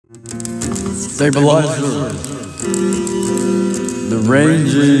stabilizer, the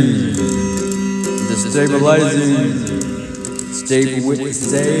ranging, the stabilizing, stable with the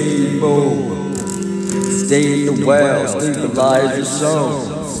stable, stay in the well, stabilize your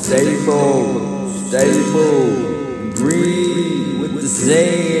soul, stable, green with the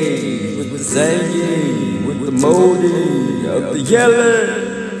saying, with the molding of the yeller,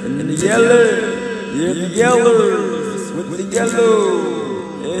 and the yeller, yeah, the yellers, with the yellow.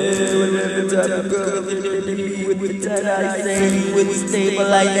 Yeah, whatever type of girl, with the tie-dye saying, with the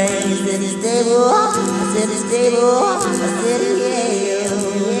stabilizing, said it's stable, I said it's stable, I said it, yeah.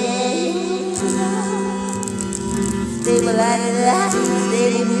 Stabilize,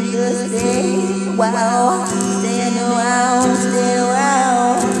 stable, we just stay, wow, stay around,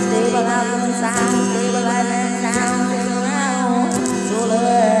 stabilizing sound, stabilizing sound, stay around,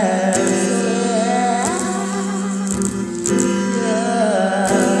 solar.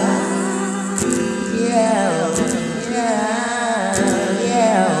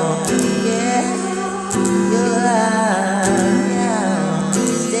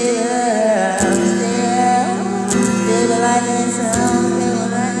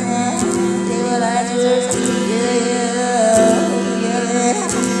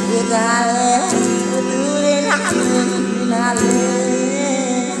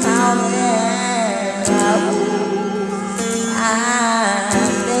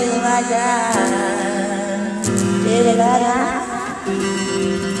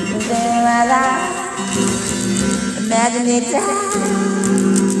 Imagine it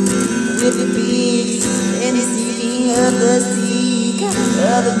with the beats and the seeking of the seek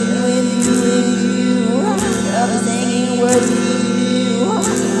of the new and new of the singing words of you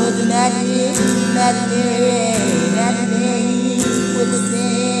with the magic, imaginary with the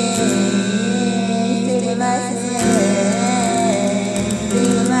sing, like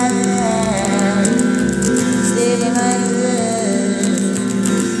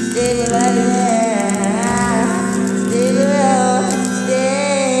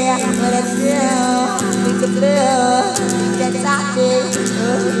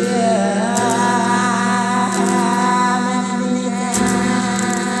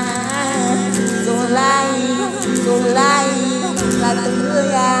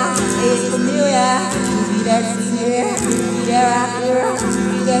familiar, it's familiar. Be that here, be there out here,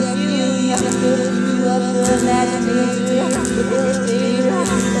 be that you of the imagination, the illustrator,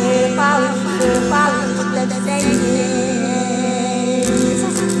 the polish, that saying,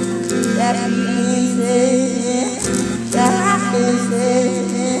 that feeling, that happens,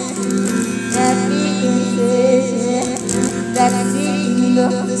 that feeling, that feeling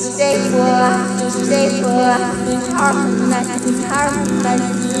of the stable. Stay for it's hard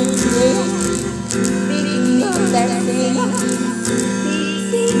speaking of that thing,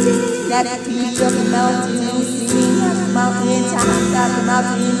 that piece of the mountain, sing mountain top, the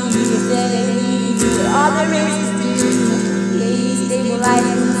mountain, you say, all there is to do, stabilize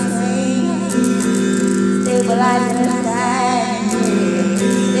the train, stabilize the side,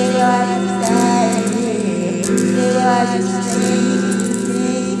 stabilize the side, stabilize the train.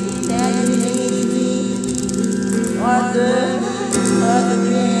 On the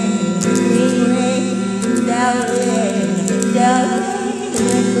ring, down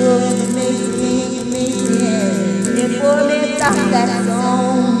before they stop that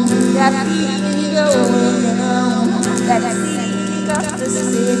song, that feeling going down, that feeling of the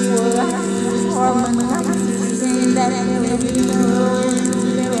city, harmonizing that every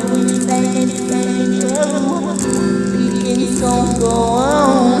song go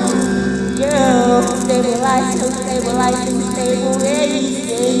on. Girl, stabilize, stable, stay.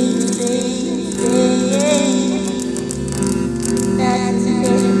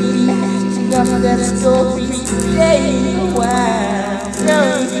 That's that story, stay a while.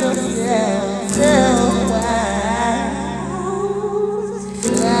 Tell yourself, a while.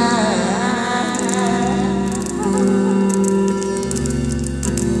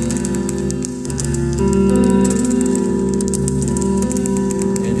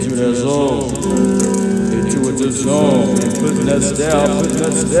 Into that zone. The song, putting that style,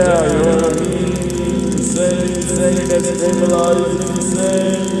 you know what I mean? Saying that stabilize the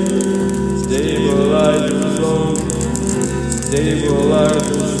song, stabilize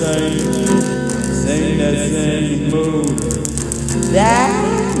the saying that same move. That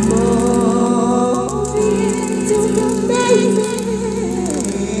move into the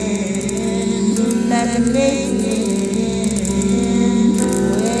imagination.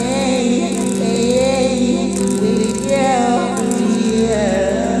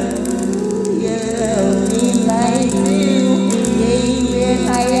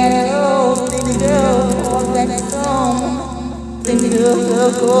 I Then the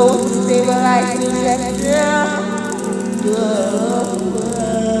girl goes to stabilize the sector.